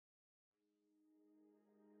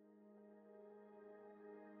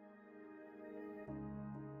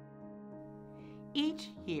Each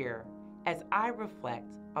year, as I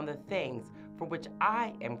reflect on the things for which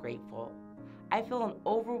I am grateful, I feel an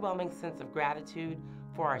overwhelming sense of gratitude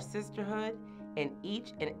for our sisterhood and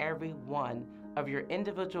each and every one of your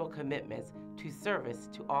individual commitments to service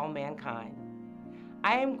to all mankind.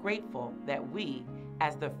 I am grateful that we,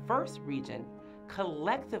 as the First Region,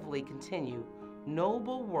 collectively continue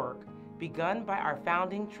noble work begun by our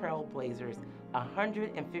founding trailblazers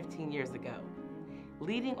 115 years ago,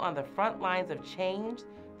 leading on the front lines of change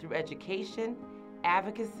through education,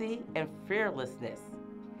 advocacy, and fearlessness.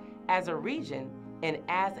 As a region and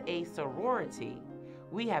as a sorority,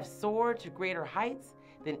 we have soared to greater heights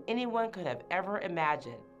than anyone could have ever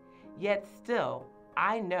imagined. Yet still,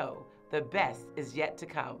 I know the best is yet to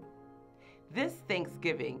come. This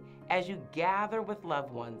Thanksgiving, as you gather with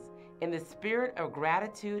loved ones in the spirit of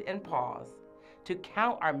gratitude and pause to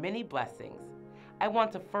count our many blessings, I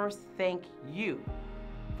want to first thank you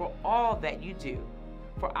for all that you do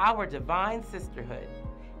for our divine sisterhood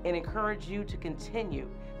and encourage you to continue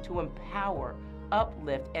to empower,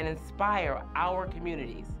 uplift, and inspire our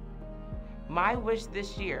communities. My wish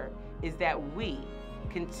this year is that we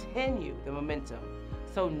continue the momentum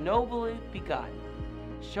so nobly begun,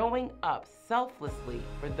 showing up selflessly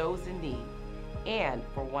for those in need and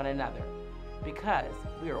for one another, because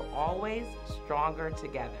we are always stronger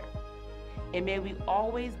together. And may we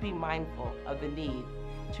always be mindful of the need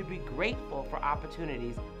to be grateful for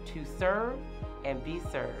opportunities to serve and be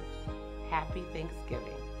served. Happy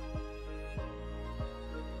Thanksgiving.